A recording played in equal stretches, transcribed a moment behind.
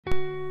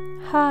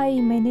Hi,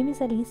 my name is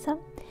Alisa.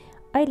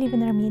 I live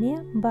in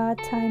Armenia, but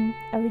I'm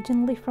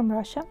originally from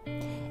Russia.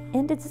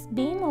 And it's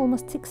been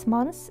almost 6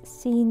 months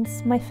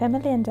since my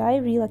family and I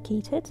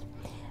relocated.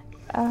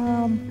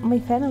 My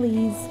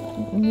family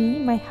is me,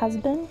 my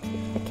husband,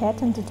 a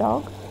cat and a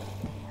dog.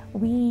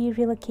 We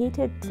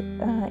relocated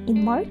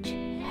in March,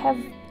 have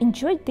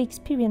enjoyed the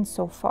experience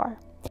so far.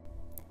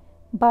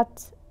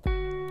 But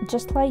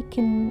just like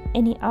in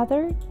any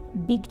other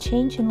big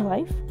change in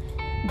life,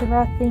 there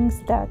are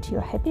things that you're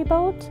happy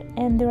about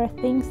and there are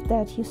things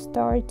that you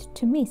start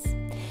to miss.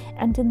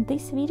 And in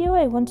this video,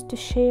 I want to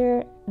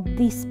share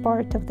this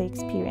part of the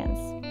experience.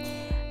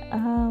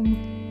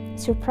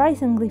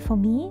 Surprisingly for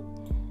me,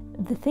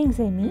 the things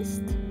I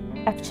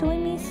actually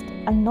missed,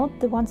 are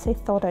not the ones I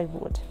thought I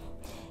would.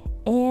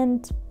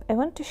 And I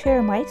want to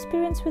share my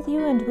experience with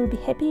you, and will be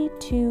happy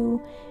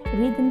to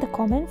read in the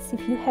comments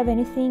if you have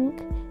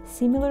anything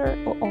similar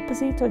or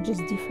opposite or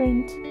just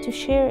different to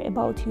share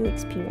about your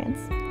experience.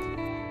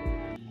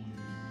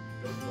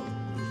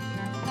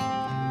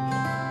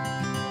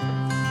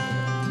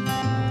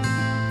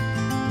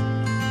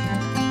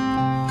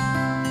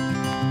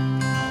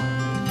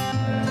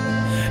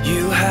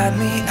 You had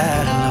me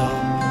at hello,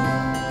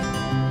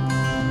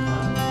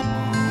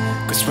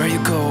 'cause where you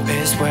go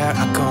is where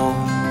I go.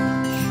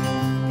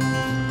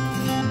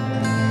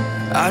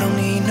 I don't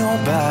need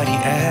nobody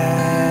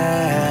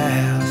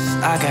else.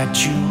 I got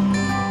you,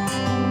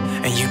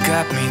 and you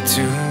got me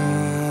too.